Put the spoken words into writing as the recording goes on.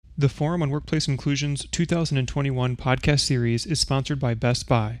The Forum on Workplace Inclusion's 2021 podcast series is sponsored by Best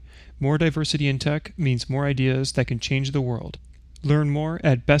Buy. More diversity in tech means more ideas that can change the world. Learn more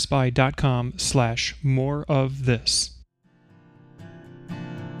at bestbuy.com/moreofthis.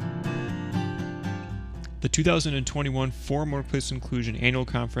 The 2021 Forum Workplace Inclusion Annual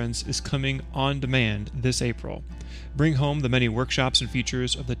Conference is coming on demand this April. Bring home the many workshops and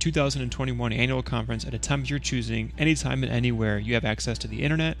features of the 2021 Annual Conference at a time of your choosing, anytime and anywhere you have access to the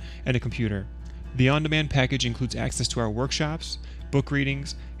internet and a computer. The on-demand package includes access to our workshops, book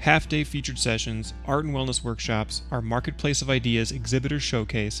readings, half-day featured sessions, art and wellness workshops, our Marketplace of Ideas exhibitor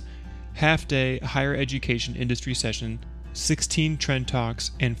showcase, half-day higher education industry session, 16 trend talks,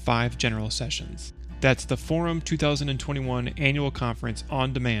 and 5 general sessions. That's the Forum 2021 Annual Conference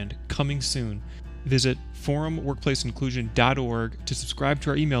on demand, coming soon. Visit forumworkplaceinclusion.org to subscribe to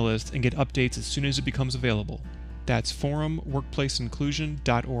our email list and get updates as soon as it becomes available. That's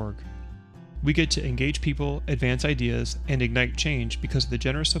forumworkplaceinclusion.org. We get to engage people, advance ideas, and ignite change because of the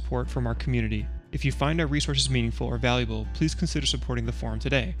generous support from our community. If you find our resources meaningful or valuable, please consider supporting the Forum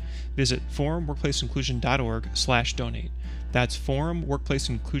today. Visit forumworkplaceinclusion.org/donate. That's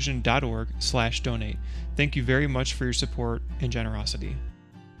forumworkplaceinclusion.org/donate. Thank you very much for your support and generosity.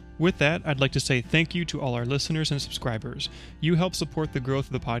 With that, I'd like to say thank you to all our listeners and subscribers. You help support the growth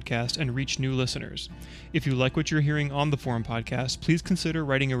of the podcast and reach new listeners. If you like what you're hearing on the Forum podcast, please consider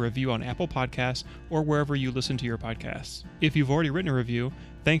writing a review on Apple Podcasts or wherever you listen to your podcasts. If you've already written a review,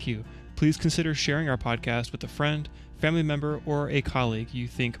 thank you. Please consider sharing our podcast with a friend, family member, or a colleague you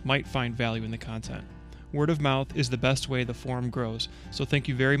think might find value in the content. Word of mouth is the best way the Forum grows, so thank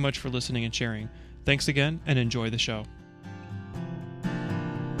you very much for listening and sharing. Thanks again, and enjoy the show.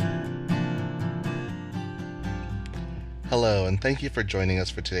 Hello, and thank you for joining us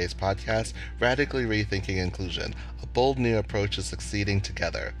for today's podcast, Radically Rethinking Inclusion, a bold new approach to succeeding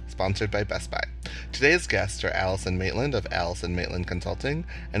together, sponsored by Best Buy. Today's guests are Allison Maitland of Allison Maitland Consulting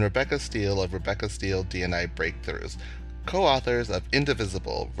and Rebecca Steele of Rebecca Steele D&I Breakthroughs, co-authors of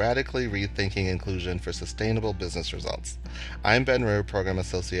Indivisible, Radically Rethinking Inclusion for Sustainable Business Results. I'm Ben Rue, Program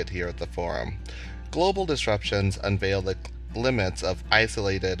Associate here at the Forum. Global disruptions unveil the limits of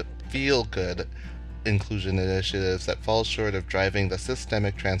isolated, feel-good inclusion initiatives that fall short of driving the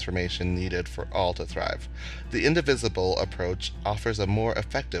systemic transformation needed for all to thrive. The Indivisible approach offers a more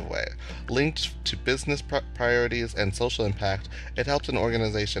effective way. Linked to business priorities and social impact, it helps an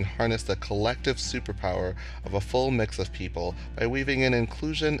organization harness the collective superpower of a full mix of people by weaving in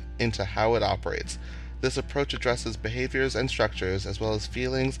inclusion into how it operates. This approach addresses behaviors and structures as well as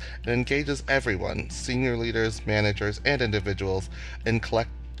feelings and engages everyone, senior leaders, managers, and individuals, in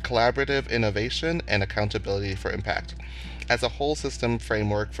collaborative innovation and accountability for impact. As a whole system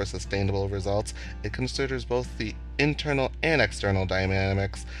framework for sustainable results, it considers both the internal and external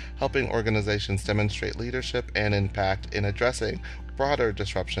dynamics, helping organizations demonstrate leadership and impact in addressing broader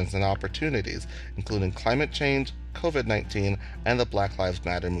disruptions and opportunities, including climate change, COVID-19, and the Black Lives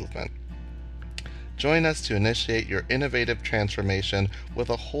Matter movement. Join us to initiate your innovative transformation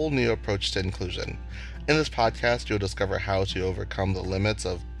with a whole new approach to inclusion. In this podcast, you'll discover how to overcome the limits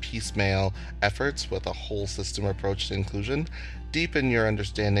of piecemeal efforts with a whole system approach to inclusion, deepen your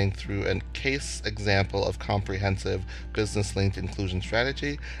understanding through a case example of comprehensive business-linked inclusion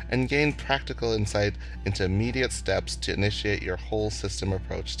strategy, and gain practical insight into immediate steps to initiate your whole system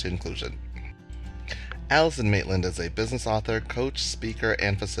approach to inclusion. Allison Maitland is a business author, coach, speaker,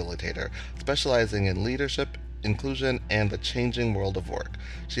 and facilitator, specializing in leadership, inclusion, and the changing world of work.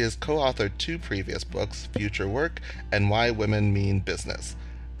 She has co-authored 2 previous books, Future Work and Why Women Mean Business.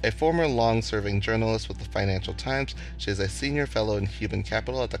 A former long-serving journalist with the Financial Times, she is a senior fellow in human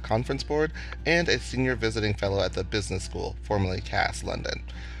capital at the Conference Board and a senior visiting fellow at the Business School, formerly CAS, London.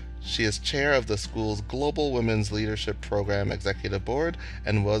 She is chair of the school's Global Women's Leadership Program Executive Board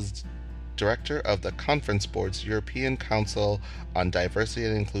and was director of the Conference Board's European Council on Diversity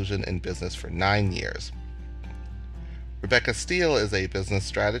and Inclusion in Business for 9 years. Rebecca Steele is a business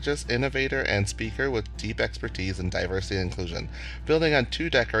strategist, innovator, and speaker with deep expertise in diversity and inclusion, building on 2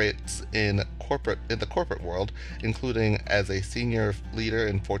 decades in the corporate world, including as a senior leader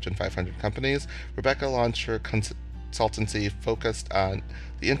in Fortune 500 companies. Rebecca launched her consultancy focused on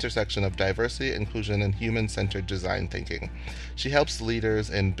the intersection of diversity, inclusion, and human-centered design thinking. She helps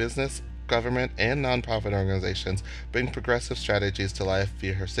leaders in business, government, and nonprofit organizations bring progressive strategies to life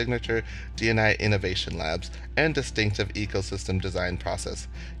via her signature D&I Innovation Labs and distinctive ecosystem design process.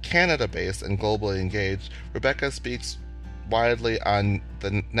 Canada-based and globally engaged, Rebecca speaks widely on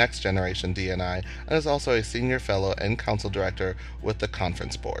the next generation D&I and is also a senior fellow and council director with the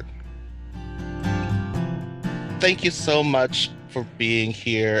Conference Board. Thank you so much for being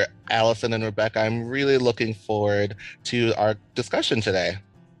here, Allison and Rebecca. I'm really looking forward to our discussion today.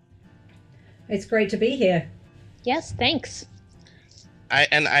 It's great to be here. Yes, thanks.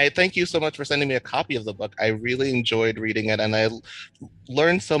 I thank you so much for sending me a copy of the book. I really enjoyed reading it, and I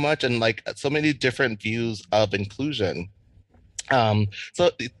learned so much and like so many different views of inclusion. Um, so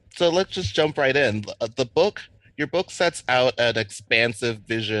so let's just jump right in. Your book sets out an expansive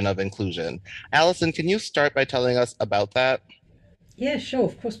vision of inclusion. Allison, can you start by telling us about that? Yeah, sure,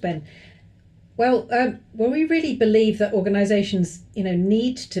 of course, Ben. Well, we really believe that organisations,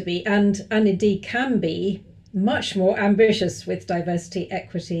 need to be and indeed can be much more ambitious with diversity,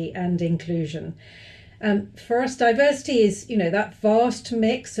 equity, and inclusion. For us, diversity is, that vast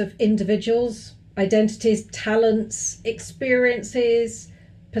mix of individuals, identities, talents, experiences,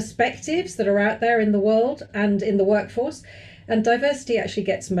 perspectives that are out there in the world and in the workforce. And diversity actually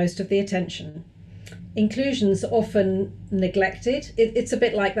gets most of the attention. Inclusion's often neglected. It's a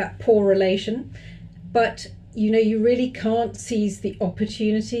bit like that poor relation, but you really can't seize the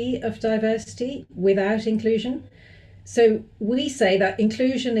opportunity of diversity without inclusion. So we say that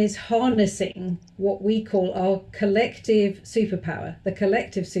inclusion is harnessing what we call our collective superpower, the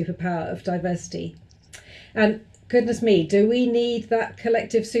collective superpower of diversity. And goodness me, do we need that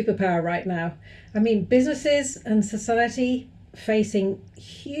collective superpower right now? I mean, businesses and society facing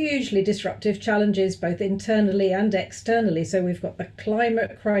hugely disruptive challenges both internally and externally. So we've got the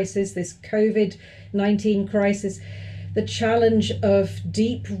climate crisis, this COVID-19 crisis, the challenge of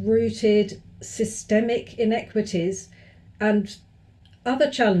deep-rooted systemic inequities, and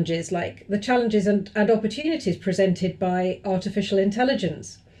other challenges like the challenges and opportunities presented by artificial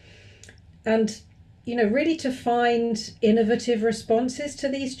intelligence. And, really to find innovative responses to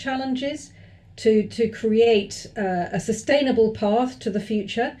these challenges, to create a sustainable path to the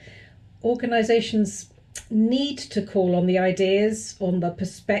future, organizations need to call on the ideas, on the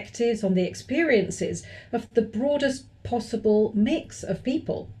perspectives, on the experiences of the broadest possible mix of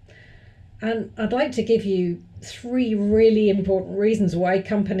people. And I'd like to give you three really important reasons why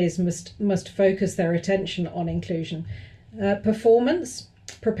companies must focus their attention on inclusion: performance,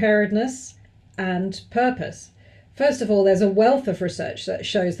 preparedness, and purpose. First of all, there's a wealth of research that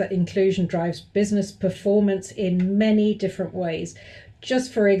shows that inclusion drives business performance in many different ways.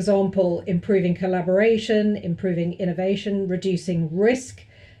 Just for example, improving collaboration, improving innovation, reducing risk,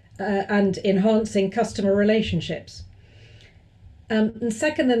 and enhancing customer relationships. And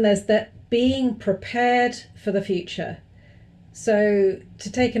second, then there's that being prepared for the future. So,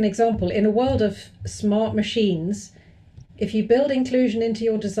 to take an example, in a world of smart machines, if you build inclusion into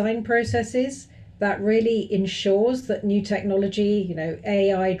your design processes, that really ensures that new technology,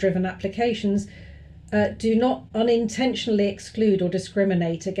 AI driven applications, do not unintentionally exclude or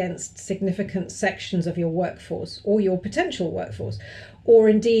discriminate against significant sections of your workforce or your potential workforce, or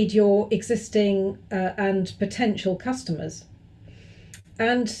indeed your existing and potential customers.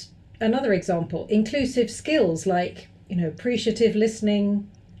 And another example, inclusive skills like, appreciative listening,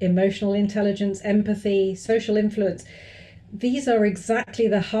 emotional intelligence, empathy, social influence. These are exactly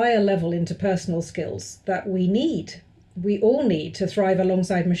the higher level interpersonal skills that we all need to thrive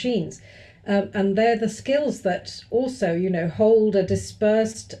alongside machines. And they're the skills that also, hold a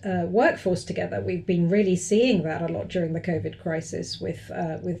dispersed workforce together. We've been really seeing that a lot during the COVID crisis with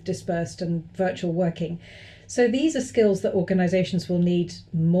dispersed and virtual working. So these are skills that organizations will need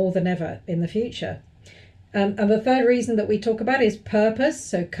more than ever in the future. And the third reason that we talk about is purpose.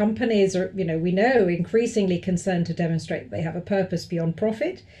 So companies are, we know, increasingly concerned to demonstrate that they have a purpose beyond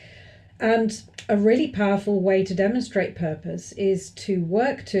profit. And a really powerful way to demonstrate purpose is to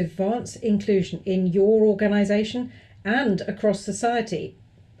work to advance inclusion in your organization and across society,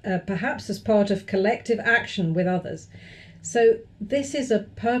 perhaps as part of collective action with others. So this is a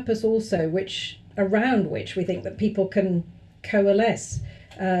purpose also around which we think that people can coalesce.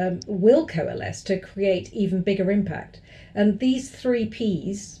 Will coalesce to create even bigger impact. And these three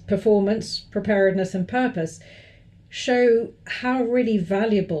P's, performance, preparedness, and purpose, show how really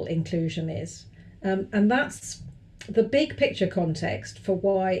valuable inclusion is. And that's the big picture context for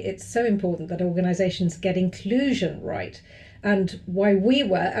why it's so important that organizations get inclusion right. And why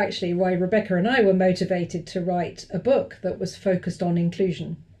Rebecca and I were motivated to write a book that was focused on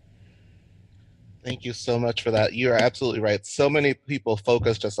inclusion. Thank you so much for that. You are absolutely right. So many people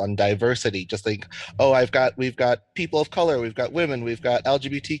focus just on diversity, just think, oh, we've got people of color, we've got women, we've got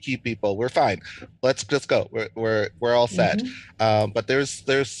LGBTQ people. We're fine. Let's just go. We're all set. Mm-hmm. But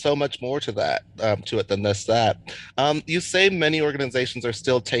there's so much more to that, to it than that. You say many organizations are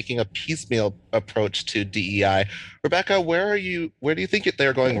still taking a piecemeal approach to DEI. Rebecca, where do you think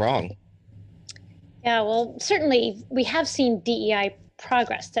they're going wrong? Yeah, well, certainly we have seen DEI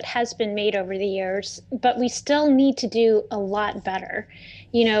progress that has been made over the years, but we still need to do a lot better.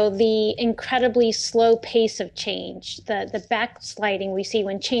 The incredibly slow pace of change, the backsliding we see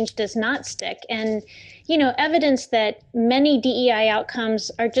when change does not stick, and evidence that many DEI outcomes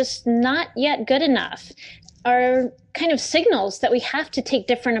are just not yet good enough are kind of signals that we have to take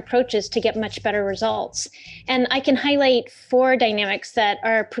different approaches to get much better results. And I can highlight four dynamics that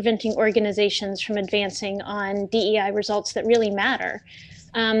are preventing organizations from advancing on DEI results that really matter.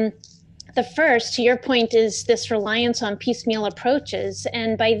 Um, the first, to your point, is this reliance on piecemeal approaches.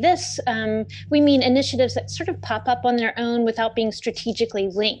 And by this, we mean initiatives that sort of pop up on their own without being strategically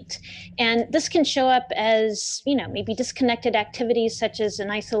linked. And this can show up as, maybe disconnected activities such as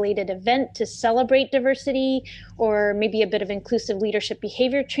an isolated event to celebrate diversity, or maybe a bit of inclusive leadership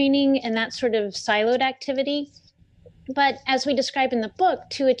behavior training and that sort of siloed activity. But as we describe in the book,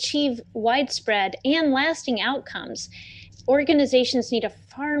 to achieve widespread and lasting outcomes, organizations need a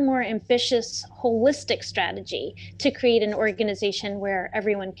far more ambitious, holistic strategy to create an organization where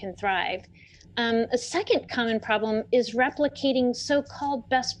everyone can thrive. A second common problem is replicating so-called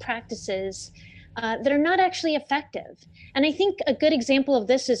best practices that are not actually effective. And I think a good example of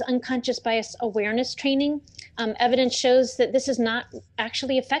this is unconscious bias awareness training. Evidence shows that this is not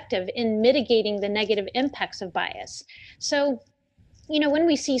actually effective in mitigating the negative impacts of bias. So, when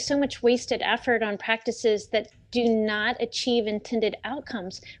we see so much wasted effort on practices that do not achieve intended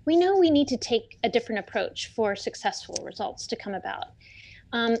outcomes, we know we need to take a different approach for successful results to come about.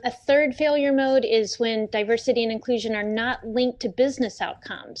 A third failure mode is when diversity and inclusion are not linked to business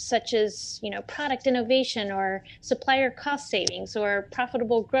outcomes, such as product innovation or supplier cost savings or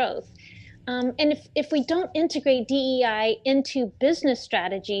profitable growth. And if we don't integrate DEI into business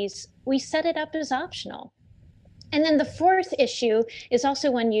strategies, we set it up as optional. And then the fourth issue is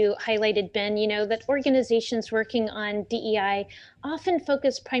also one you highlighted, Ben, that organizations working on DEI often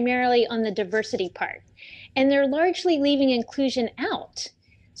focus primarily on the diversity part, and they're largely leaving inclusion out.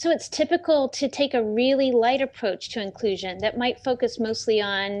 So it's typical to take a really light approach to inclusion that might focus mostly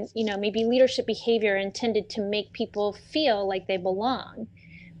on, maybe leadership behavior intended to make people feel like they belong.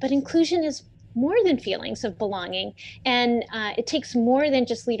 But inclusion is more than feelings of belonging, and it takes more than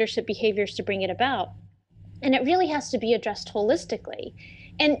just leadership behaviors to bring it about. And it really has to be addressed holistically.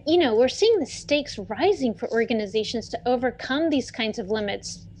 And we're seeing the stakes rising for organizations to overcome these kinds of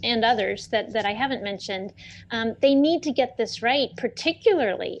limits and others that I haven't mentioned. They need to get this right,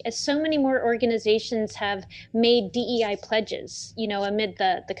 particularly as so many more organizations have made DEI pledges, amid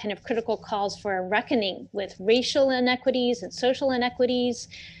the kind of critical calls for a reckoning with racial inequities and social inequities,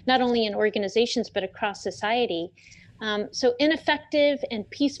 not only in organizations, but across society. So ineffective and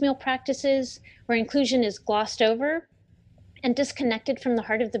piecemeal practices where inclusion is glossed over and disconnected from the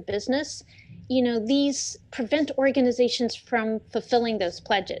heart of the business, these prevent organizations from fulfilling those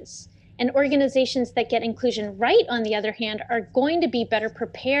pledges. And organizations that get inclusion right, on the other hand, are going to be better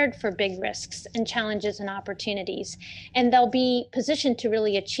prepared for big risks and challenges and opportunities. And they'll be positioned to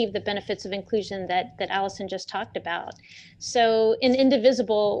really achieve the benefits of inclusion that Allison just talked about. So in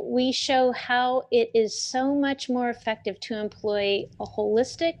Indivisible, we show how it is so much more effective to employ a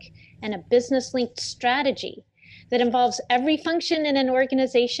holistic and a business-linked strategy that involves every function in an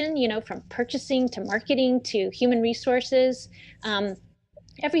organization, from purchasing to marketing to human resources,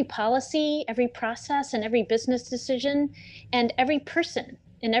 every policy, every process, and every business decision, and every person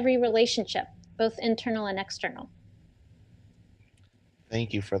in every relationship, both internal and external.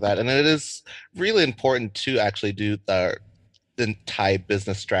 Thank you for that. And it is really important to actually do the tie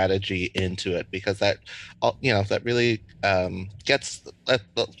business strategy into it, because that that really gets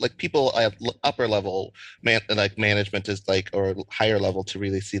like people at upper level like management is like, or higher level, to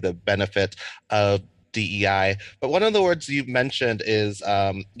really see the benefit of DEI. But one of the words you mentioned is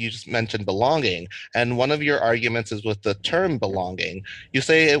you just mentioned belonging, and one of your arguments is with the term belonging. You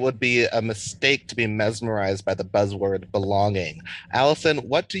say it would be a mistake to be mesmerized by the buzzword belonging. Allison,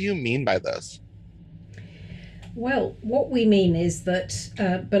 what do you mean by this? Well, what we mean is that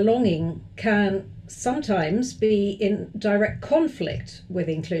belonging can sometimes be in direct conflict with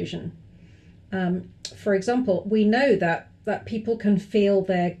inclusion. For example, we know that people can feel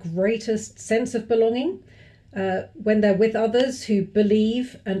their greatest sense of belonging when they're with others who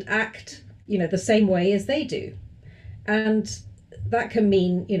believe and act, the same way as they do. And that can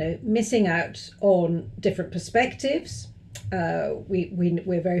mean, missing out on different perspectives.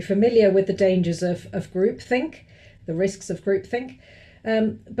 We're very familiar with the dangers of groupthink, the risks of groupthink.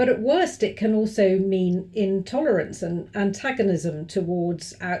 But at worst, it can also mean intolerance and antagonism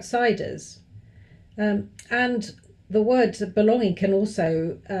towards outsiders. And the word belonging can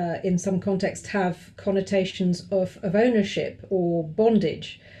also, in some contexts, have connotations of ownership or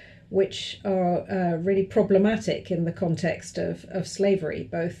bondage, which are really problematic in the context of slavery,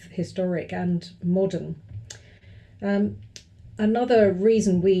 both historic and modern. Another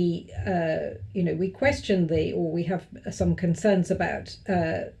reason we question we have some concerns about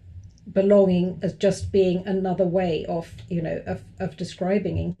belonging as just being another way of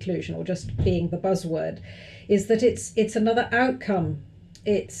describing inclusion, or just being the buzzword, is that it's another outcome.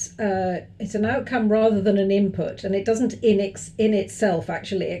 It's an outcome rather than an input, and it doesn't in itself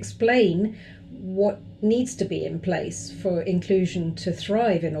actually explain what needs to be in place for inclusion to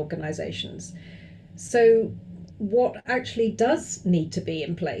thrive in organizations. So what actually does need to be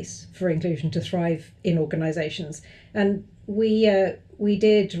in place for inclusion to thrive in organizations? And we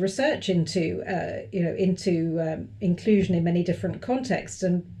did research into inclusion in many different contexts,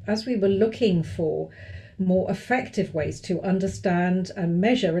 and as we were looking for more effective ways to understand and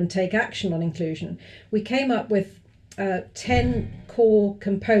measure and take action on inclusion, we came up with 10 core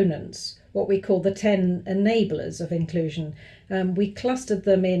components, what we call the 10 enablers of inclusion. We clustered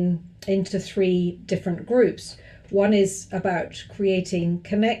them into 3 different groups. One is about creating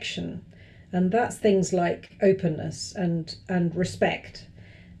connection, and that's things like openness and respect.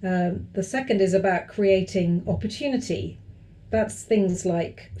 The second is about creating opportunity. That's things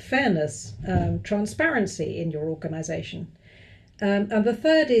like fairness, transparency in your organization. And the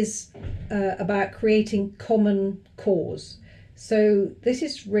third is about creating common cause. So this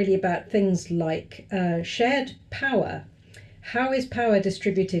is really about things like shared power. How is power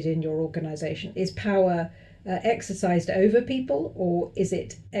distributed in your organization? Is power exercised over people, or is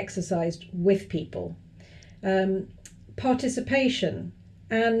it exercised with people? Participation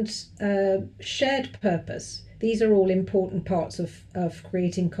and shared purpose. These are all important parts of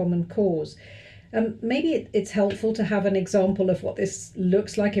creating common cause. Maybe it's helpful to have an example of what this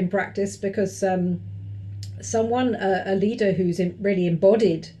looks like in practice, because a leader who's really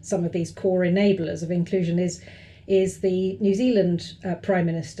embodied some of these core enablers of inclusion is the New Zealand Prime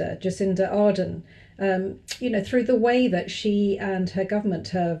Minister, Jacinda Ardern. Through the way that she and her government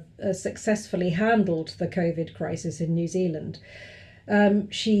have successfully handled the COVID crisis in New Zealand.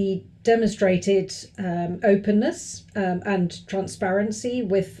 She demonstrated openness and transparency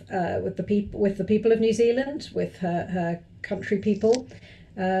with the people of New Zealand, with her country people,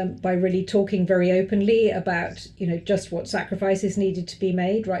 by really talking very openly about just what sacrifices needed to be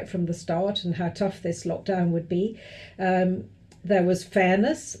made right from the start and how tough this lockdown would be. There was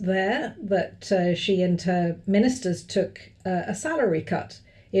fairness there, that she and her ministers took a salary cut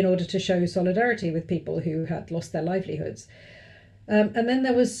in order to show solidarity with people who had lost their livelihoods. And then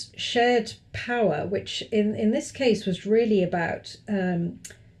there was shared power, which in this case was really about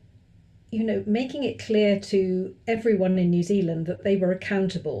making it clear to everyone in New Zealand that they were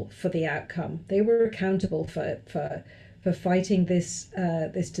accountable for the outcome. They were accountable for fighting this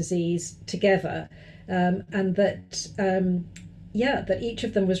disease together, and that that each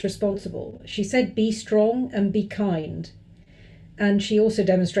of them was responsible. She said, "Be strong and be kind." And she also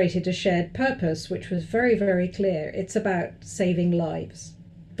demonstrated a shared purpose, which was very, very clear. It's about saving lives.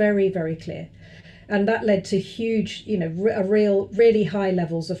 Very, very clear. And that led to huge, really high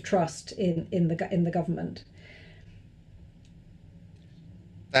levels of trust in the government.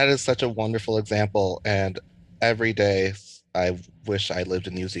 That is such a wonderful example, and every day I wish I lived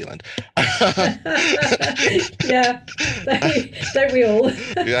in New Zealand. Yeah, don't we all?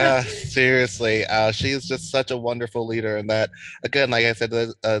 Yeah, seriously. She is just such a wonderful leader, and that, again, like I said,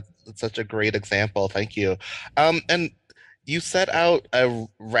 it's such a great example. Thank you. And you set out a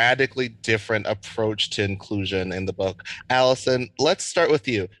radically different approach to inclusion in the book. Allison, let's start with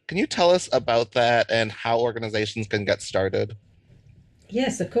you. Can you tell us about that and how organizations can get started?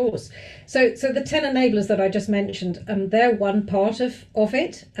 Yes, of course. So the 10 enablers that I just mentioned, they're one part of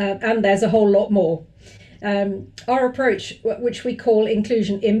it, and there's a whole lot more. Our approach, which we call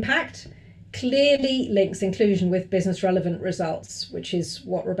inclusion impact, clearly links inclusion with business relevant results, which is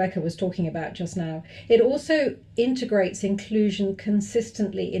what Rebecca was talking about just now. It also integrates inclusion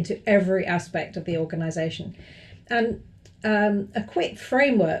consistently into every aspect of the organization. And a quick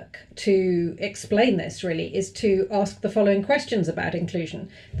framework to explain this really is to ask the following questions about inclusion: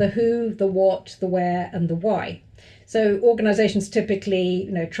 the who, the what, the where, and the why. So organizations typically,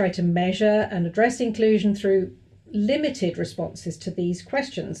 try to measure and address inclusion through limited responses to these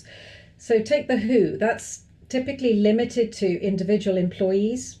questions. So take the who, that's typically limited to individual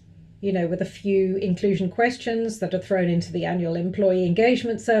employees, with a few inclusion questions that are thrown into the annual employee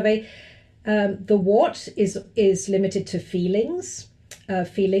engagement survey. The what is limited to feelings,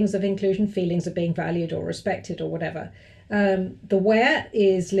 feelings of inclusion, feelings of being valued or respected or whatever. The where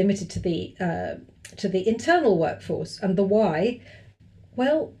is limited to the internal workforce, and the why,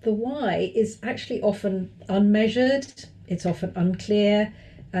 well, the why is actually often unmeasured, it's often unclear,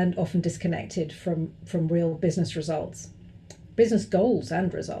 and often disconnected from real business results. Business goals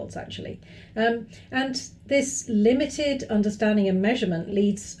and results, actually. And this limited understanding and measurement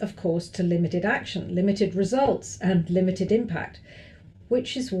leads, of course, to limited action, limited results, and limited impact,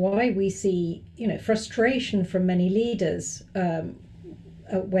 which is why we see, frustration from many leaders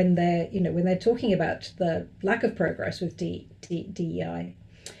when they're talking about the lack of progress with DEI.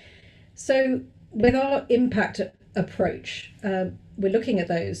 So, with our impact approach, we're looking at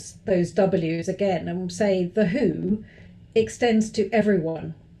those W's again, and say the who extends to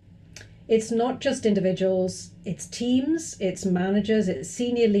everyone. It's not just individuals, it's teams, it's managers, it's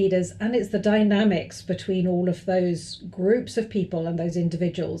senior leaders, and it's the dynamics between all of those groups of people and those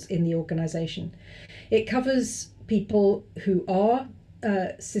individuals in the organization. It covers people who are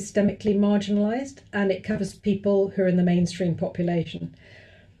systemically marginalized, and it covers people who are in the mainstream population.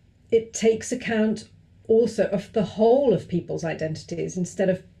 It takes account also of the whole of people's identities instead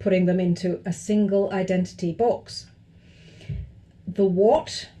of putting them into a single identity box. The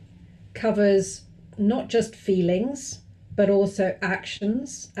what covers not just feelings, but also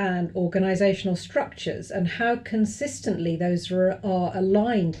actions and organizational structures and how consistently those are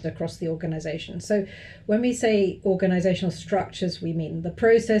aligned across the organization. So when we say organizational structures, we mean the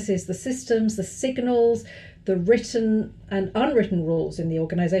processes, the systems, the signals, the written and unwritten rules in the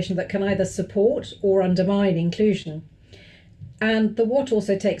organization that can either support or undermine inclusion. And the what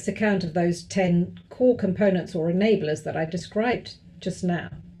also takes account of those 10 core components or enablers that I described just now.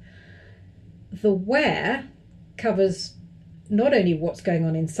 The where covers not only what's going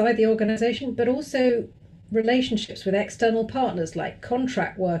on inside the organization, but also relationships with external partners like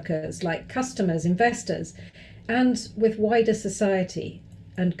contract workers, like customers, investors, and with wider society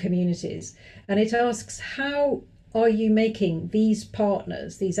and communities. And it asks, how are you making these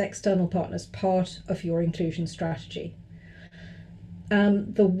partners, these external partners, part of your inclusion strategy?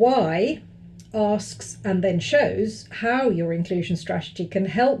 The why asks and then shows how your inclusion strategy can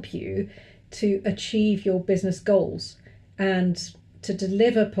help you to achieve your business goals and to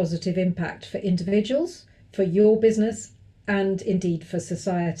deliver positive impact for individuals, for your business, and indeed for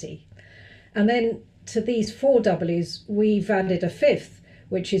society. And then to these 4 W's, we've added a 5th,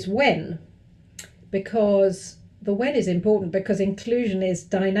 which is when, because the when is important because inclusion is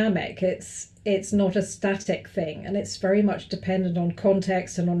dynamic. It's not a static thing, and it's very much dependent on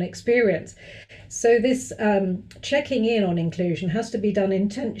context and on experience. So this checking in on inclusion has to be done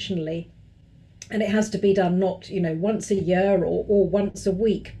intentionally, and it has to be done not once a year or once a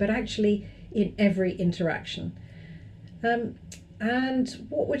week, but actually in every interaction. And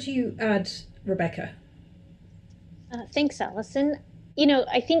what would you add, Rebecca? Thanks, Alison.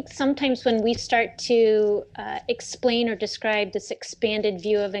 I think sometimes when we start to explain or describe this expanded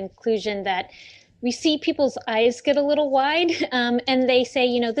view of inclusion, that we see people's eyes get a little wide, and they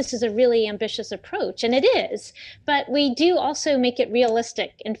say, this is a really ambitious approach, and it is, but we do also make it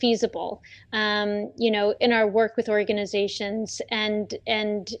realistic and feasible, in our work with organizations,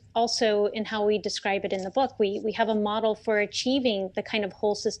 and also in how we describe it in the book. We have a model for achieving the kind of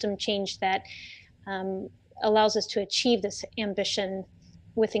whole system change that allows us to achieve this ambition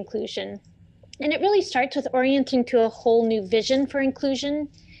with inclusion. And it really starts with orienting to a whole new vision for inclusion,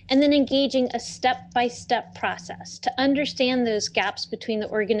 and then engaging a step-by-step process to understand those gaps between the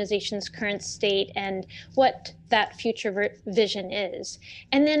organization's current state and what that future vision is.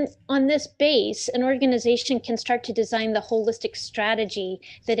 And then on this base, an organization can start to design the holistic strategy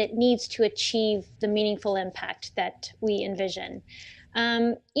that it needs to achieve the meaningful impact that we envision.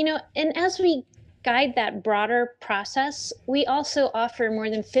 And as we guide that broader process, we also offer more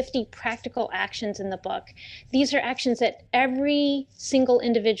than 50 practical actions in the book. These are actions that every single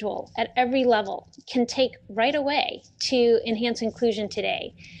individual at every level can take right away to enhance inclusion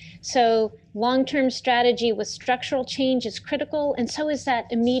today. So long-term strategy with structural change is critical, and so is that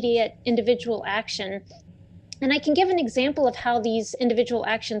immediate individual action. And I can give an example of how these individual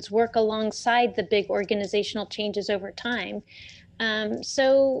actions work alongside the big organizational changes over time.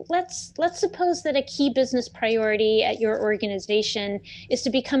 So let's suppose that a key business priority at your organization is to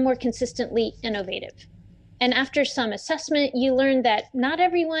become more consistently innovative. And after some assessment, you learn that not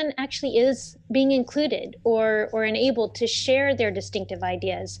everyone actually is being included or enabled to share their distinctive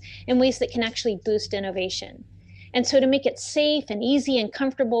ideas in ways that can actually boost innovation. And so to make it safe and easy and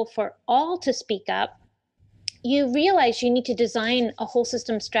comfortable for all to speak up, you realize you need to design a whole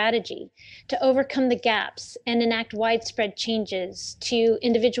system strategy to overcome the gaps and enact widespread changes to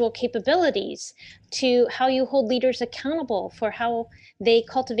individual capabilities, to how you hold leaders accountable for how they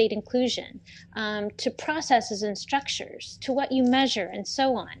cultivate inclusion, to processes and structures, to what you measure, and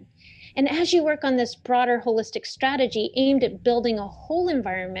so on. And as you work on this broader holistic strategy aimed at building a whole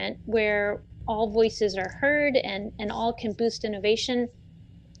environment where all voices are heard and all can boost innovation,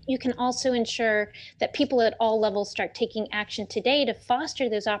 you can also ensure that people at all levels start taking action today to foster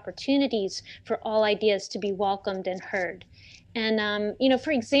those opportunities for all ideas to be welcomed and heard. And,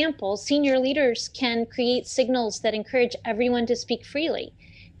 for example, senior leaders can create signals that encourage everyone to speak freely.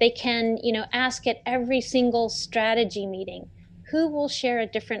 They can, ask at every single strategy meeting, who will share a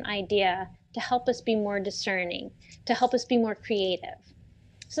different idea to help us be more discerning, to help us be more creative.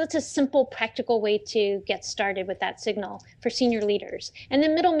 So that's a simple, practical way to get started with that signal for senior leaders. And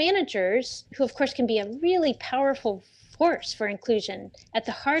then middle managers, who of course can be a really powerful force for inclusion at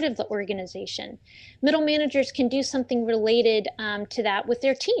the heart of the organization. Middle managers can do something related to that with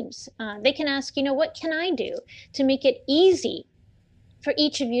their teams. They can ask, what can I do to make it easy for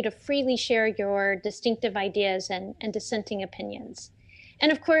each of you to freely share your distinctive ideas and dissenting opinions?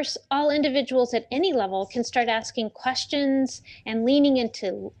 And of course, all individuals at any level can start asking questions and leaning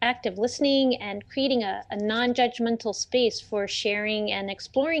into active listening and creating a non-judgmental space for sharing and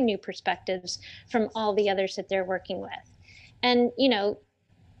exploring new perspectives from all the others that they're working with. And,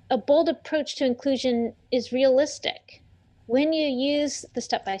 a bold approach to inclusion is realistic. When you use the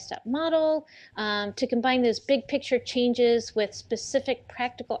step-by-step model to combine those big picture changes with specific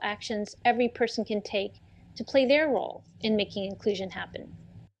practical actions every person can take to play their role in making inclusion happen.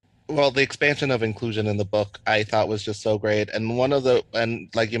 Well, the expansion of inclusion in the book I thought was just so great. And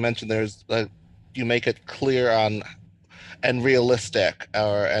like you mentioned, you make it clear on and realistic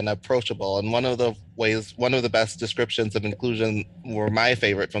and approachable. And one of the best descriptions of inclusion were my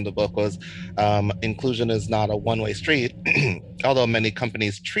favorite from the book was inclusion is not a one-way street. Although many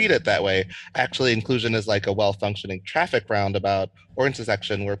companies treat it that way, actually inclusion is like a well-functioning traffic roundabout or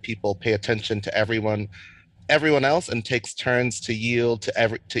intersection where people pay attention to everyone else and takes turns to yield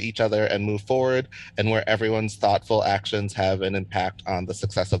to each other and move forward, and where everyone's thoughtful actions have an impact on the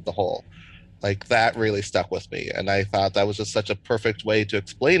success of the whole. Like, that really stuck with me, and I thought that was just such a perfect way to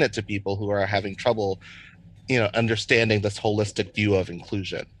explain it to people who are having trouble understanding this holistic view of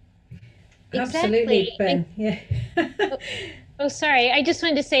inclusion. Absolutely, Ben. Yeah. Oh, sorry. I just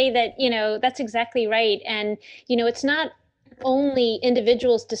wanted to say that, that's exactly right. And, it's not only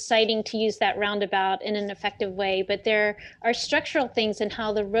individuals deciding to use that roundabout in an effective way, but there are structural things in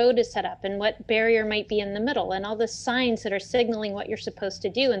how the road is set up and what barrier might be in the middle and all the signs that are signaling what you're supposed to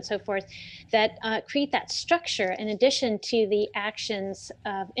do and so forth that create that structure in addition to the actions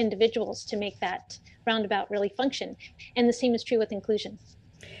of individuals to make that roundabout really function. And the same is true with inclusion.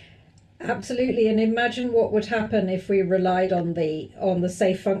 Absolutely, and imagine what would happen if we relied on the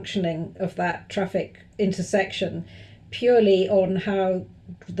safe functioning of that traffic intersection purely on how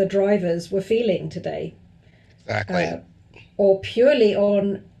the drivers were feeling today. Exactly. Or purely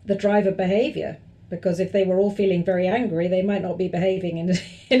on the driver behavior, because if they were all feeling very angry, they might not be behaving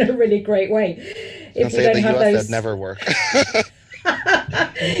in a really great way. If we don't have those, that'd never work.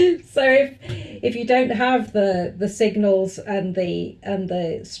 So if you don't have the signals and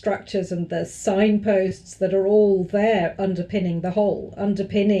the structures and the signposts that are all there underpinning the whole,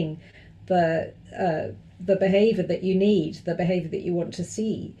 underpinning the behavior that you need, the behavior that you want to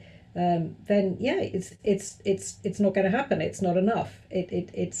see, then yeah, it's not going to happen. It's not enough.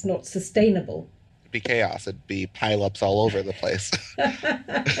 It's not sustainable. It'd be chaos. It'd be pileups all over the place.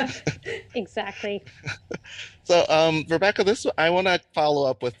 Exactly. So, Rebecca, I want to follow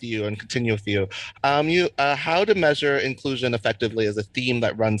up with you and continue with you. How to measure inclusion effectively is a theme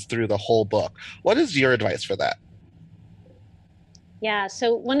that runs through the whole book. What is your advice for that? Yeah,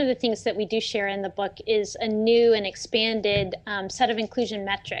 so one of the things that we do share in the book is a new and expanded set of inclusion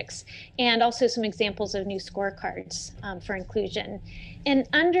metrics and also some examples of new scorecards for inclusion. And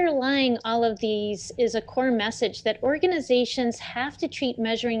underlying all of these is a core message that organizations have to treat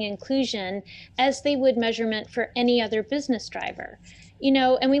measuring inclusion as they would measurement for any other business driver.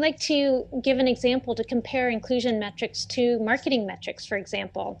 And we like to give an example to compare inclusion metrics to marketing metrics, for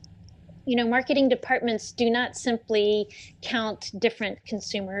example. Marketing departments do not simply count different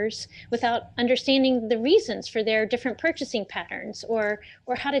consumers without understanding the reasons for their different purchasing patterns or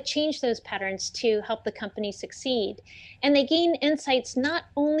how to change those patterns to help the company succeed. And they gain insights not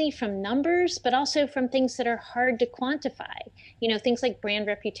only from numbers, but also from things that are hard to quantify, things like brand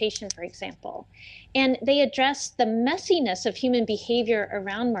reputation, for example. And they address the messiness of human behavior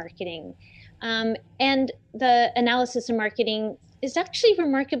around marketing. And the analysis and marketing is actually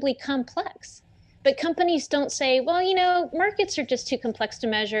remarkably complex. But companies don't say, well, markets are just too complex to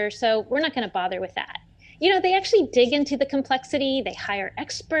measure, so we're not going to bother with that. They actually dig into the complexity, they hire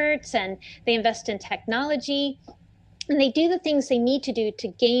experts, and they invest in technology. And they do the things they need to do to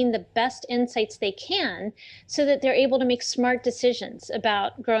gain the best insights they can so that they're able to make smart decisions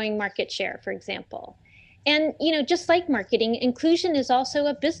about growing market share, for example. And, just like marketing, inclusion is also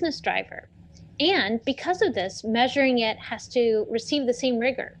a business driver. And because of this, measuring it has to receive the same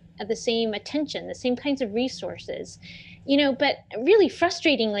rigor, the same attention, the same kinds of resources. But really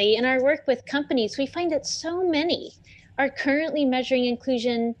frustratingly, in our work with companies, we find that so many are currently measuring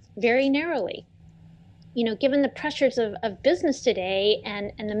inclusion very narrowly. Given the pressures of business today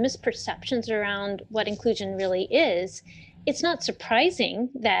and the misperceptions around what inclusion really is, it's not surprising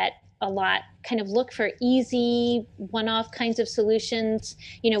that a lot kind of look for easy one-off kinds of solutions.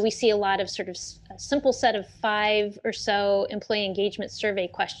 We see a lot of sort of a simple set of 5 or so employee engagement survey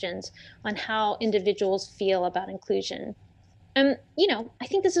questions on how individuals feel about inclusion. I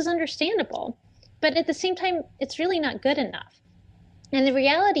think this is understandable, but at the same time, it's really not good enough. And the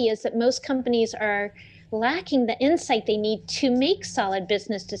reality is that most companies are lacking the insight they need to make solid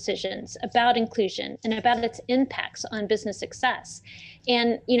business decisions about inclusion and about its impacts on business success.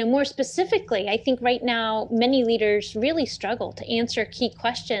 And, more specifically, I think right now, many leaders really struggle to answer key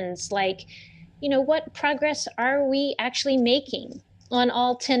questions like, what progress are we actually making on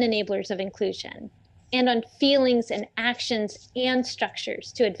all 10 enablers of inclusion, and on feelings and actions and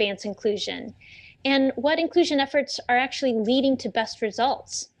structures to advance inclusion, and what inclusion efforts are actually leading to best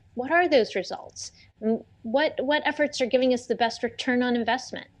results. What are those results? What efforts are giving us the best return on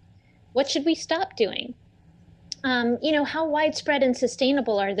investment? What should we stop doing? How widespread and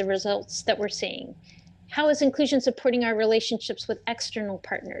sustainable are the results that we're seeing? How is inclusion supporting our relationships with external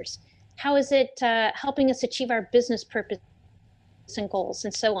partners? How is it helping us achieve our business purpose and goals,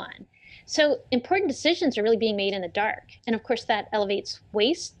 and so on? So important decisions are really being made in the dark. And of course, that elevates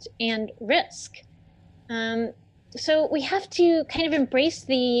waste and risk. So we have to kind of embrace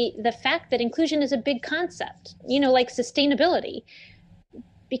the fact that inclusion is a big concept, like sustainability.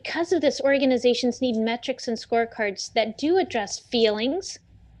 Because of this, organizations need metrics and scorecards that do address feelings,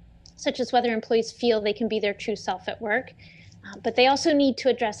 such as whether employees feel they can be their true self at work. But they also need to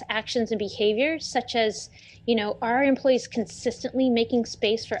address actions and behaviors, such as, are employees consistently making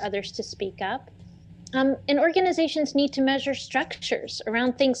space for others to speak up? And organizations need to measure structures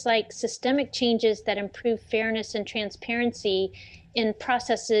around things like systemic changes that improve fairness and transparency in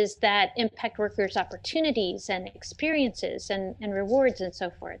processes that impact workers' opportunities and experiences and rewards and so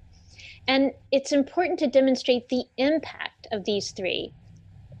forth. And it's important to demonstrate the impact of these three,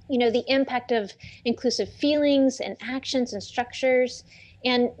 the impact of inclusive feelings and actions and structures.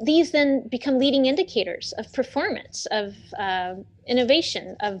 And these then become leading indicators of performance, of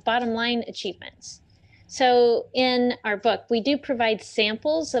innovation, of bottom line achievements. So in our book, we do provide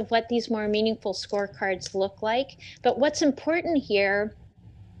samples of what these more meaningful scorecards look like. But what's important here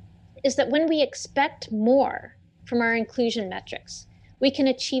is that when we expect more from our inclusion metrics, we can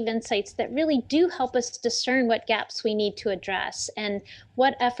achieve insights that really do help us discern what gaps we need to address and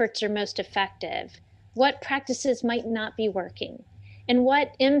what efforts are most effective, what practices might not be working, and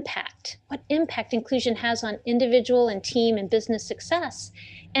what impact inclusion has on individual and team and business success.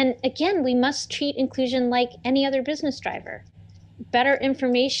 And again, we must treat inclusion like any other business driver. Better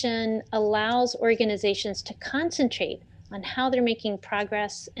information allows organizations to concentrate on how they're making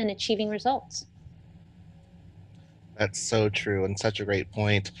progress and achieving results. That's so true and such a great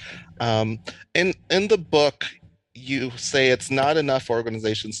point. In the book, you say it's not enough for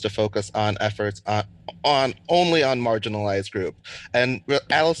organizations to focus on efforts on only on marginalized group. And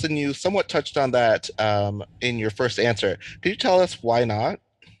Allison, you somewhat touched on that in your first answer. Could you tell us why not?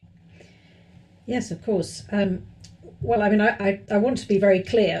 Yes, of course. Well, I mean, I want to be very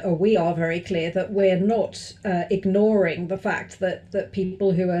clear, or we are very clear, that we're not ignoring the fact that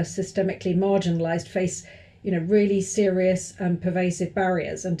people who are systemically marginalized face, really serious and pervasive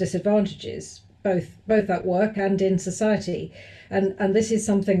barriers and disadvantages, both at work and in society. And this is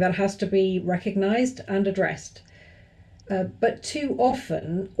something that has to be recognized and addressed. But too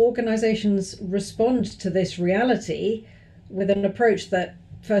often, organizations respond to this reality with an approach that,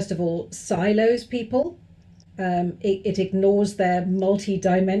 first of all, silos people. It ignores their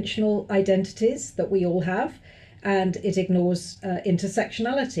multi-dimensional identities that we all have, and it ignores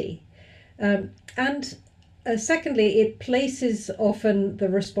intersectionality. And secondly, it places often the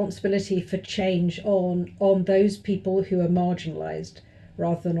responsibility for change on those people who are marginalized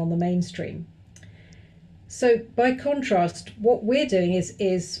rather than on the mainstream. So, by contrast, what we're doing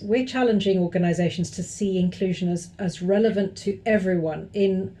is we're challenging organisations to see inclusion as relevant to everyone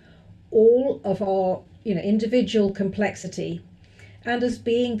in all of our individual complexity, and as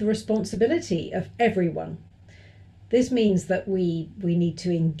being the responsibility of everyone. This means that we need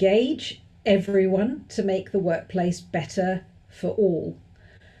to engage everyone to make the workplace better for all.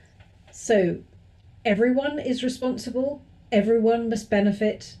 So everyone is responsible, everyone must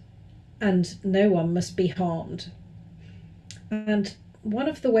benefit, and no one must be harmed. And one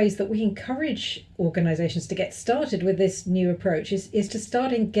of the ways that we encourage organizations to get started with this new approach is to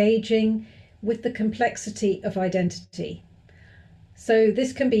start engaging with the complexity of identity. So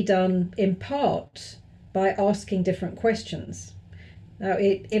this can be done in part by asking different questions. Now,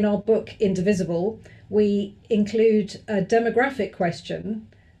 in our book Indivisible, we include a demographic question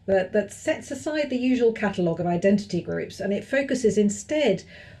that sets aside the usual catalogue of identity groups, and it focuses instead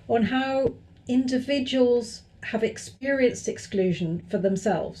on how individuals have experienced exclusion for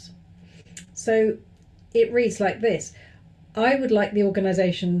themselves. So it reads like this: I would like the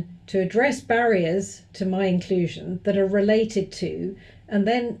organisation to address barriers to my inclusion that are related to, and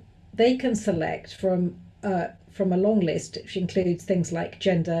then they can select from a long list, which includes things like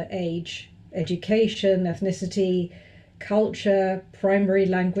gender, age, education, ethnicity, culture, primary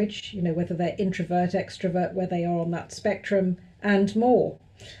language, whether they're introvert, extrovert, where they are on that spectrum, and more.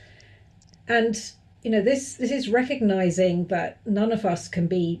 And this is recognizing that none of us can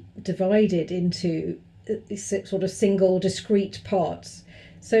be divided into sort of single discrete parts.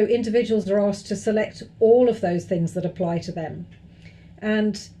 So individuals are asked to select all of those things that apply to them.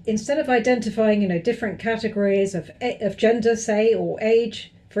 And instead of identifying, different categories of gender, say, or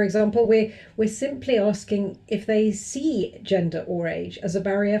age, for example, we're simply asking if they see gender or age as a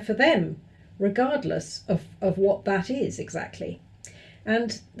barrier for them, regardless of what that is exactly.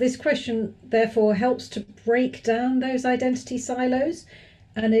 And this question, therefore, helps to break down those identity silos,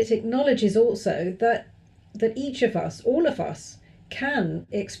 and it acknowledges also that each of us, all of us, can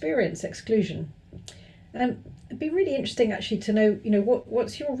experience exclusion. It'd be really interesting actually to know,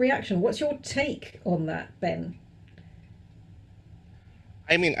 what's your reaction? What's your take on that, Ben?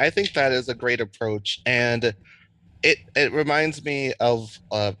 I mean, I think that is a great approach, and it reminds me of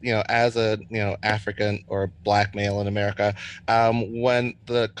as a African or black male in America, when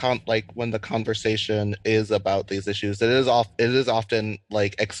when the conversation is about these issues, it is often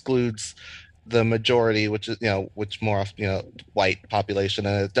like excludes the majority, which is which more often white population,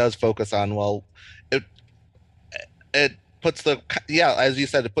 and it does focus on, well, it it puts the, yeah, as you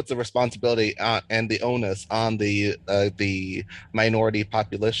said, it puts the responsibility and the onus on the minority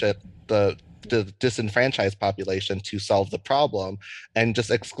population, the disenfranchised population, to solve the problem, and just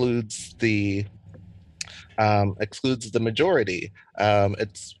excludes the majority.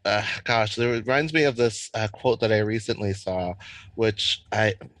 It's gosh, it reminds me of this quote that I recently saw, which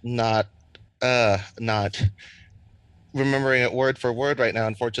I not remembering it word for word right now,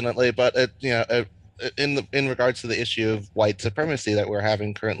 unfortunately, but in regards to the issue of white supremacy that we're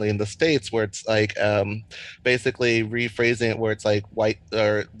having currently in the States, where it's like basically rephrasing it, where it's like white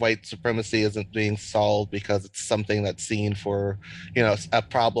supremacy isn't being solved because it's something that's seen for a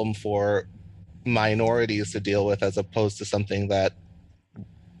problem for minorities to deal with, as opposed to something that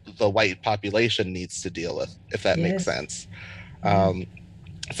the white population needs to deal with, if that makes Yes. sense. Yeah. um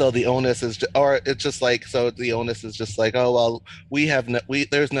so the onus is, or it's just like, so the onus is just like, oh well,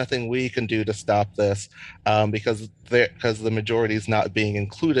 there's nothing we can do to stop this, because the majority is not being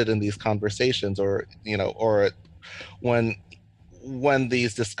included in these conversations, or when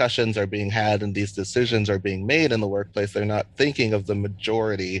these discussions are being had and these decisions are being made in the workplace, they're not thinking of the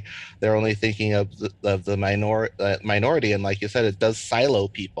majority. They're only thinking of the minority. And like you said, it does silo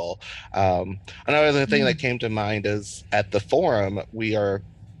people. Another thing that Mm. came to mind is, at the forum, we are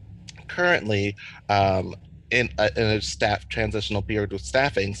currently in a staff transitional period with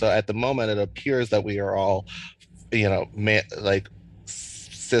staffing. So at the moment, it appears that we are all, like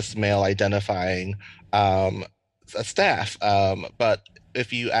cis male identifying um, staff. But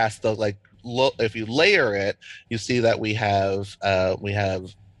if you ask the if you layer it, you see that we have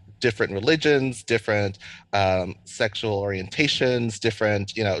different religions, different sexual orientations,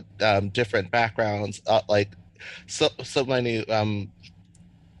 different backgrounds, like so many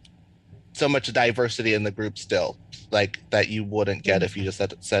so much diversity in the group still, like that you wouldn't get Yeah. if you just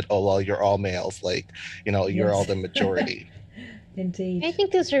said, oh well, you're all males, like you're all Yes. the majority. Indeed. I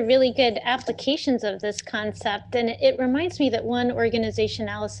think those are really good applications of this concept. And it reminds me that one organization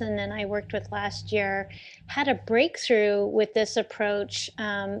Allison and I worked with last year had a breakthrough with this approach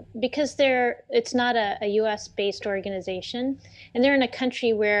because it's not a US based organization. And they're in a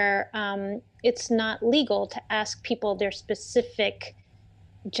country where it's not legal to ask people their specific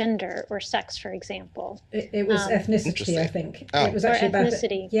gender or sex, for example. It was ethnicity, I think. Oh. It was actually or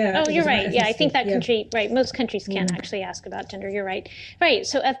ethnicity. Yeah. Oh, you're right. Yeah, I think that country, right, most countries can't actually ask about gender. You're right. Right,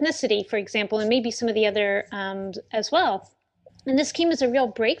 so ethnicity, for example, and maybe some of the other as well. And this came as a real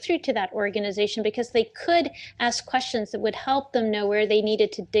breakthrough to that organization because they could ask questions that would help them know where they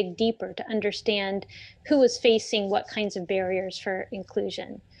needed to dig deeper to understand who was facing what kinds of barriers for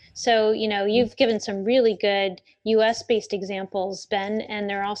inclusion. So, you've given some really good US-based examples, Ben, and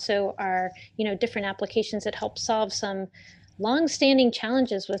there also are, different applications that help solve some long-standing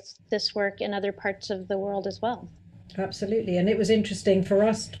challenges with this work in other parts of the world as well. Absolutely, and it was interesting for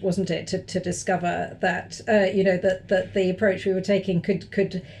us, wasn't it, to discover that that the approach we were taking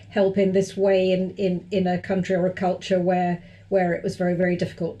could help in this way in a country or a culture where it was very, very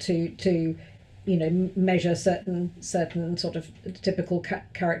difficult to measure certain sort of typical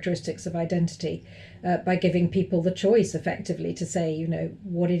characteristics of identity by giving people the choice effectively to say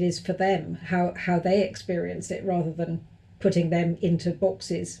what it is for them, how they experience it, rather than putting them into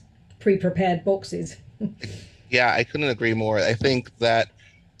boxes, pre-prepared boxes. Yeah, I couldn't agree more. I think that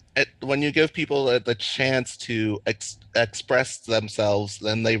when you give people the chance to express themselves,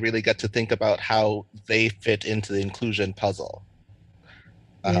 then they really get to think about how they fit into the inclusion puzzle.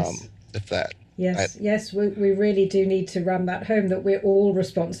 Yes. If that. Yes, we really do need to ram that home, that we're all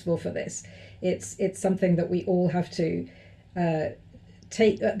responsible for this. It's something that we all have to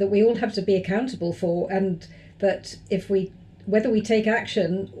that we all have to be accountable for, and that whether we take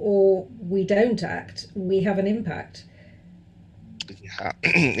action or we don't act, we have an impact. Yeah,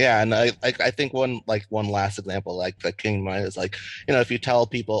 yeah, and I think one last example that came to mind is if you tell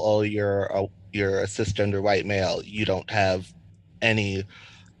people, oh, you're a cisgender white male, you don't have any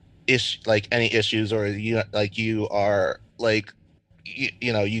issues, or you are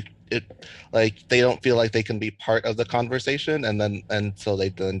they don't feel like they can be part of the conversation, and so they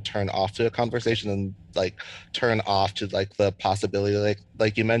then turn off to a conversation and turn off to the possibility,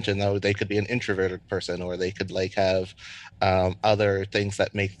 like you mentioned, though, they could be an introverted person, or they could have other things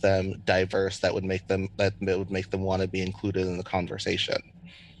that make them diverse, that would make them want to be included in the conversation.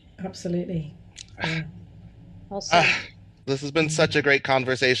 Absolutely. Yeah. Also, this has been such a great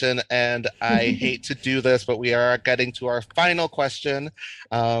conversation, and I hate to do this, but we are getting to our final question.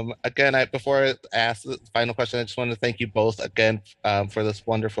 Again, before I ask the final question, I just want to thank you both again for this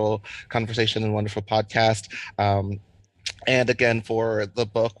wonderful conversation and wonderful podcast. And again, for the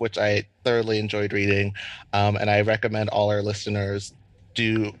book, which I thoroughly enjoyed reading, and I recommend all our listeners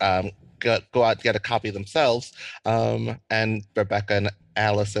do go out and get a copy themselves. And Rebecca and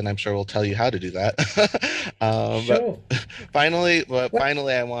Allison, I'm sure, will tell you how to do that. Sure. But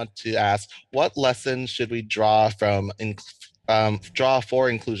finally, I want to ask, what lessons should we draw for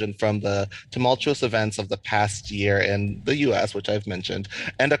inclusion from the tumultuous events of the past year in the U.S., which I've mentioned,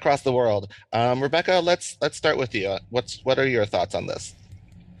 and across the world? Rebecca, let's start with you. What are your thoughts on this?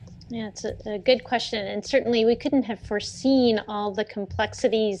 Yeah, it's a good question. And certainly we couldn't have foreseen all the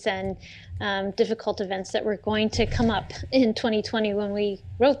complexities and difficult events that were going to come up in 2020 when we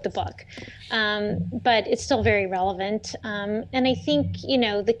wrote the book. But it's still very relevant. And I think,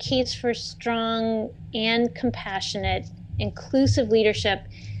 the case for strong and compassionate, inclusive leadership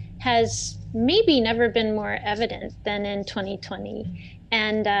has maybe never been more evident than in 2020.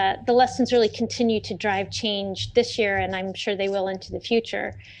 And the lessons really continue to drive change this year, and I'm sure they will into the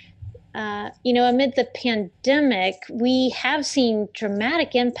future. Amid the pandemic, we have seen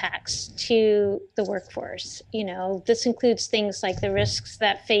dramatic impacts to the workforce. This includes things like the risks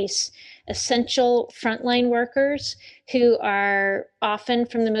that face essential frontline workers, who are often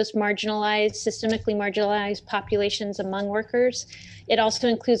from the most marginalized, systemically marginalized populations among workers. It also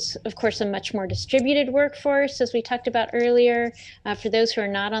includes, of course, a much more distributed workforce, as we talked about earlier, for those who are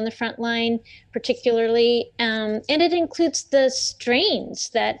not on the front line, particularly. And it includes the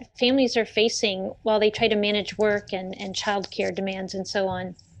strains that families are facing while they try to manage work and childcare demands and so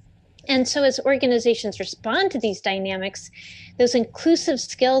on. And so as organizations respond to these dynamics, those inclusive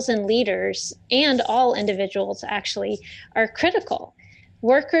skills in leaders, and all individuals actually, are critical.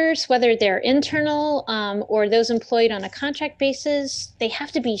 Workers, whether they're internal or those employed on a contract basis, they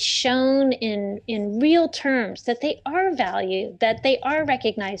have to be shown in real terms that they are valued, that they are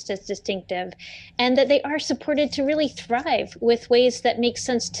recognized as distinctive, and that they are supported to really thrive with ways that make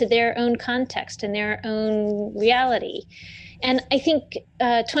sense to their own context and their own reality. And I think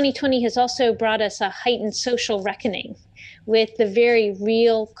 2020 has also brought us a heightened social reckoning with the very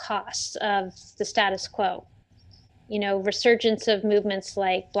real costs of the status quo. Resurgence of movements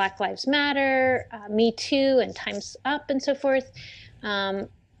like Black Lives Matter, Me Too, and Time's Up, and so forth,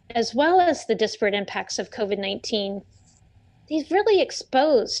 as well as the disparate impacts of COVID-19. These really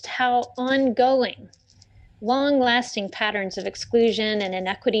exposed how ongoing, long-lasting patterns of exclusion and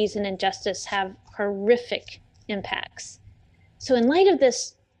inequities and injustice have horrific impacts. So in light of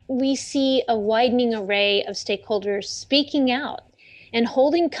this, we see a widening array of stakeholders speaking out and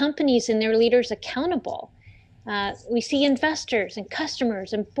holding companies and their leaders accountable. We see investors and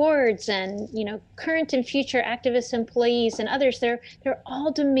customers and boards and current and future activist employees and others. They're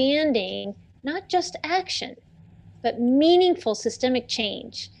all demanding not just action, but meaningful systemic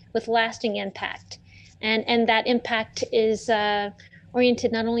change with lasting impact. And that impact is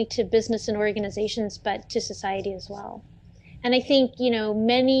oriented not only to business and organizations, but to society as well. And I think,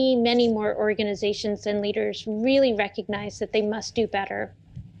 many, many more organizations and leaders really recognize that they must do better,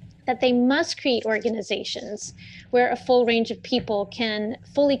 that they must create organizations where a full range of people can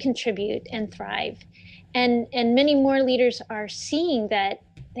fully contribute and thrive. And many more leaders are seeing that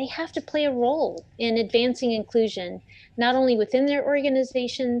they have to play a role in advancing inclusion, not only within their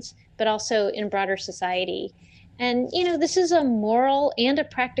organizations, but also in broader society. And, this is a moral and a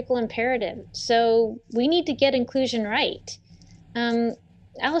practical imperative. So we need to get inclusion right.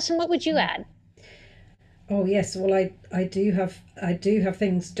 Allison, what would you add? Oh yes, well I do have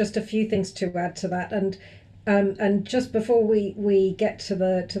things, just a few things to add to that, and just before we get to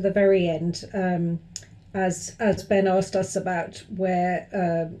the very end, as Ben asked us about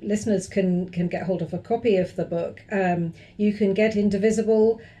where listeners can get hold of a copy of the book, you can get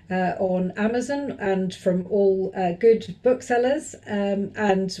Indivisible on Amazon and from all good booksellers,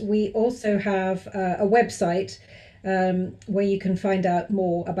 and we also have a website where you can find out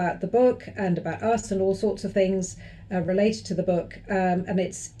more about the book and about us and all sorts of things related to the book. And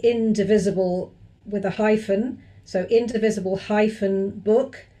it's Indivisible with a hyphen, so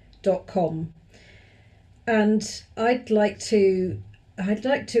indivisible-book.com. And I'd like to add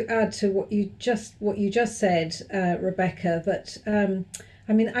to what you just said, Rebecca, that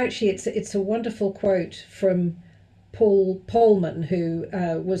actually it's a wonderful quote from Paul Polman, who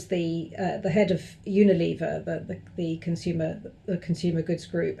was the head of Unilever, the consumer goods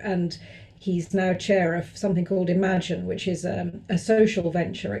group, and he's now chair of something called Imagine, which is a social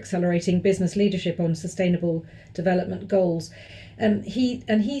venture accelerating business leadership on sustainable development goals. And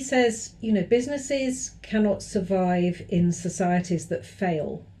he says, businesses cannot survive in societies that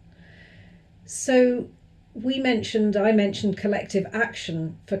fail. So I mentioned collective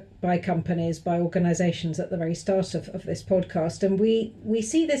action by companies, by organizations at the very start of this podcast. And we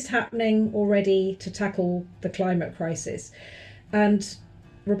see this happening already to tackle the climate crisis. And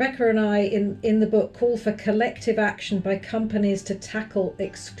Rebecca and I in the book call for collective action by companies to tackle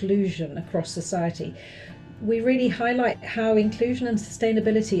exclusion across society. We really highlight how inclusion and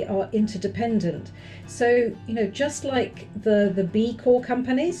sustainability are interdependent. So, just like the B Corp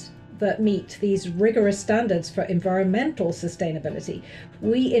companies that meet these rigorous standards for environmental sustainability,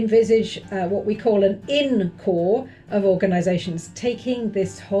 we envisage what we call an in-core of organizations taking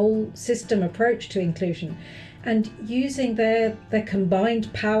this whole system approach to inclusion and using their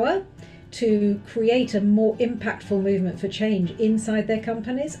combined power to create a more impactful movement for change inside their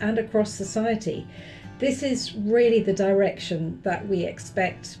companies and across society. This is really the direction that we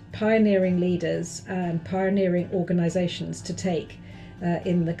expect pioneering leaders and pioneering organizations to take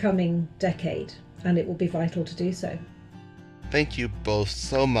in the coming decade, and it will be vital to do so. Thank you both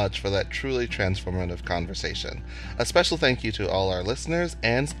so much for that truly transformative conversation. A special thank you to all our listeners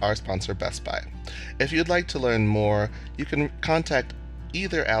and our sponsor, Best Buy. If you'd like to learn more, you can contact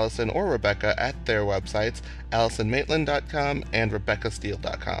either Allison or Rebecca at their websites, AllisonMaitland.com and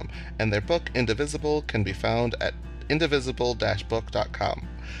RebeccaSteele.com, and their book, Indivisible, can be found at indivisible-book.com.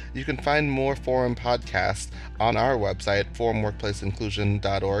 You can find more Forum podcasts on our website,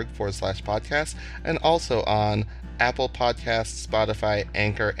 forumworkplaceinclusion.org/podcast, and also on Apple Podcasts, Spotify,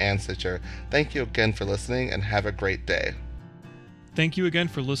 Anchor, and Stitcher. Thank you again for listening, and have a great day. Thank you again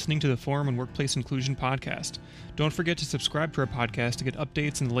for listening to the Forum and Workplace Inclusion podcast. Don't forget to subscribe to our podcast to get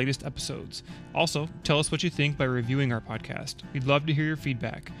updates and the latest episodes. Also, tell us what you think by reviewing our podcast. We'd love to hear your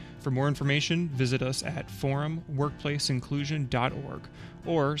feedback. For more information, visit us at forumworkplaceinclusion.org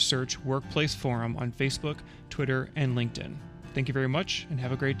or search Workplace Forum on Facebook, Twitter, and LinkedIn. Thank you very much, and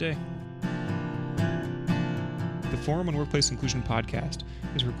have a great day. The Forum on Workplace Inclusion podcast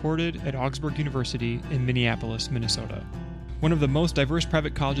is recorded at Augsburg University in Minneapolis, Minnesota. One of the most diverse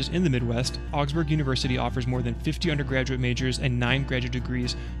private colleges in the Midwest, Augsburg University offers more than 50 undergraduate majors and 9 graduate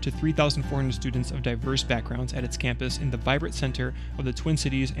degrees to 3,400 students of diverse backgrounds at its campus in the vibrant center of the Twin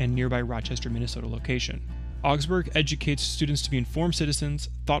Cities and nearby Rochester, Minnesota location. Augsburg educates students to be informed citizens,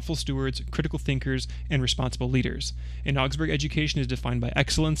 thoughtful stewards, critical thinkers, and responsible leaders. And Augsburg education is defined by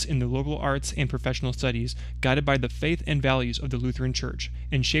excellence in the liberal arts and professional studies, guided by the faith and values of the Lutheran Church,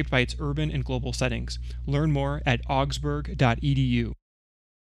 and shaped by its urban and global settings. Learn more at augsburg.edu.